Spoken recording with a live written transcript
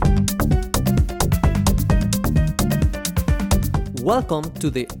Welcome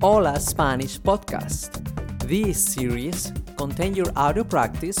to the HOLA Spanish podcast. This series contains your audio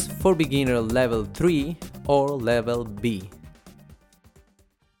practice for beginner level 3 or level B.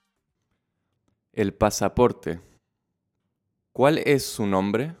 El pasaporte. ¿Cuál es su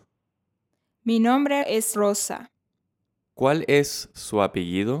nombre? Mi nombre es Rosa. ¿Cuál es su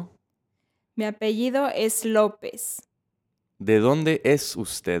apellido? Mi apellido es López. ¿De dónde es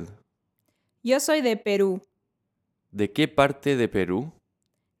usted? Yo soy de Perú, ¿De qué parte de Perú?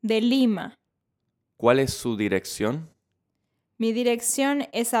 de Lima. ¿Cuál es su dirección? Mi dirección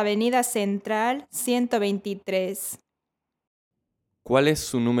es Avenida Central 123. ¿Cuál es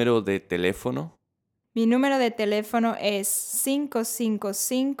su número de teléfono? Mi número de teléfono es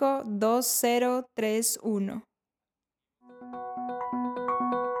 555-2031.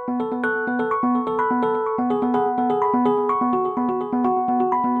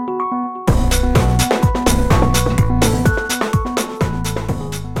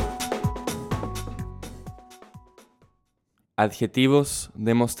 Adjetivos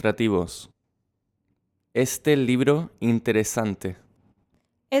demostrativos. Este libro interesante.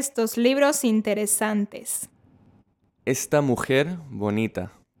 Estos libros interesantes. Esta mujer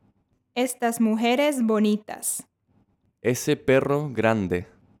bonita. Estas mujeres bonitas. Ese perro grande.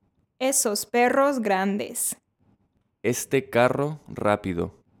 Esos perros grandes. Este carro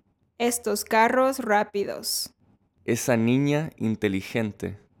rápido. Estos carros rápidos. Esa niña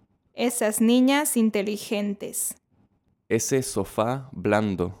inteligente. Esas niñas inteligentes. Ese sofá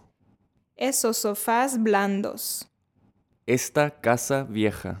blando. Esos sofás blandos. Esta casa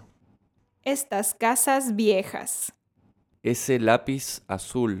vieja. Estas casas viejas. Ese lápiz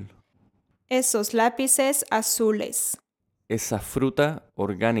azul. Esos lápices azules. Esa fruta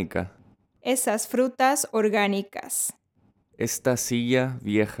orgánica. Esas frutas orgánicas. Esta silla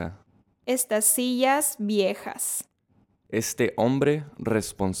vieja. Estas sillas viejas. Este hombre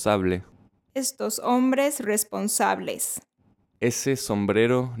responsable. Estos hombres responsables. Ese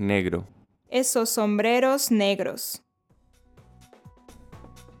sombrero negro. Esos sombreros negros.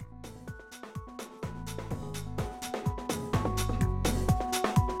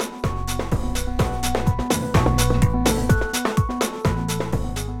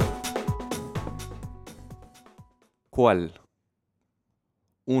 ¿Cuál?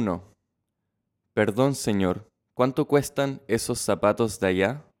 1. Perdón, señor, ¿cuánto cuestan esos zapatos de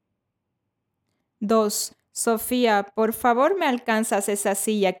allá? 2. Sofía, por favor, ¿me alcanzas esa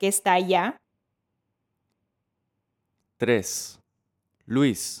silla que está allá? 3.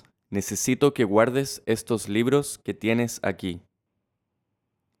 Luis, necesito que guardes estos libros que tienes aquí.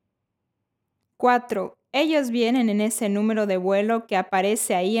 4. Ellos vienen en ese número de vuelo que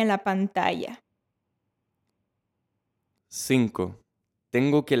aparece ahí en la pantalla. 5.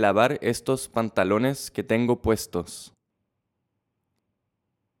 Tengo que lavar estos pantalones que tengo puestos.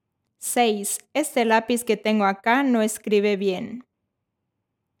 6. Este lápiz que tengo acá no escribe bien.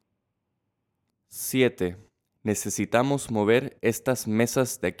 7. Necesitamos mover estas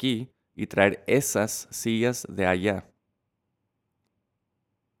mesas de aquí y traer esas sillas de allá.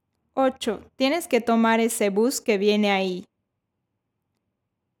 8. Tienes que tomar ese bus que viene ahí.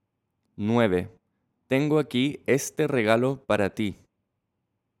 9. Tengo aquí este regalo para ti.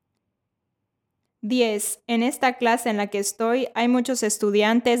 10. En esta clase en la que estoy hay muchos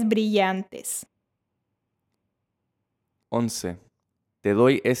estudiantes brillantes. 11. Te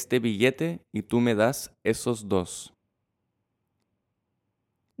doy este billete y tú me das esos 2.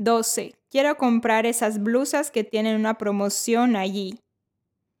 12. Quiero comprar esas blusas que tienen una promoción allí.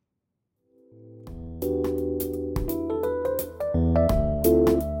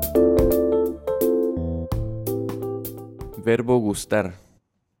 Verbo gustar.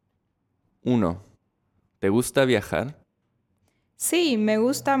 1. ¿Te gusta viajar? Sí, me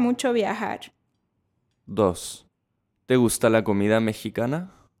gusta mucho viajar. 2. ¿Te gusta la comida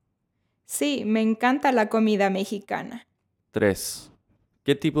mexicana? Sí, me encanta la comida mexicana. 3.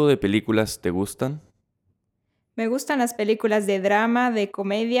 ¿Qué tipo de películas te gustan? Me gustan las películas de drama, de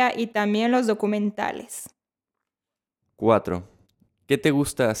comedia y también los documentales. 4. ¿Qué te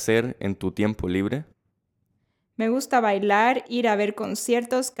gusta hacer en tu tiempo libre? Me gusta bailar, ir a ver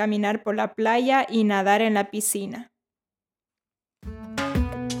conciertos, caminar por la playa y nadar en la piscina.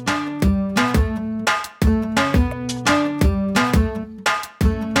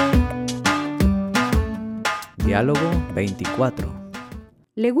 Diálogo 24.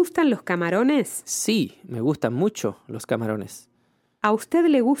 ¿Le gustan los camarones? Sí, me gustan mucho los camarones. ¿A usted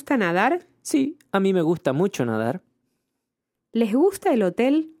le gusta nadar? Sí, a mí me gusta mucho nadar. ¿Les gusta el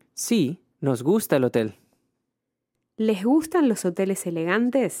hotel? Sí, nos gusta el hotel. ¿Les gustan los hoteles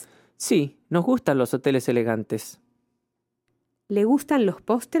elegantes? Sí, nos gustan los hoteles elegantes. ¿Le gustan los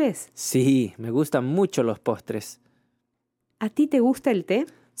postres? Sí, me gustan mucho los postres. ¿A ti te gusta el té?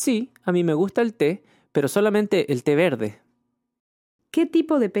 Sí, a mí me gusta el té, pero solamente el té verde. ¿Qué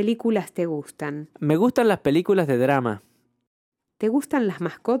tipo de películas te gustan? Me gustan las películas de drama. ¿Te gustan las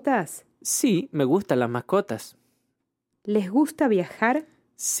mascotas? Sí, me gustan las mascotas. ¿Les gusta viajar?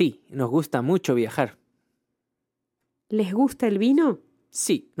 Sí, nos gusta mucho viajar. ¿Les gusta el vino?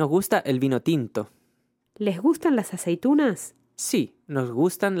 Sí, nos gusta el vino tinto. ¿Les gustan las aceitunas? Sí, nos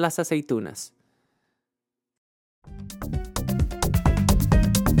gustan las aceitunas.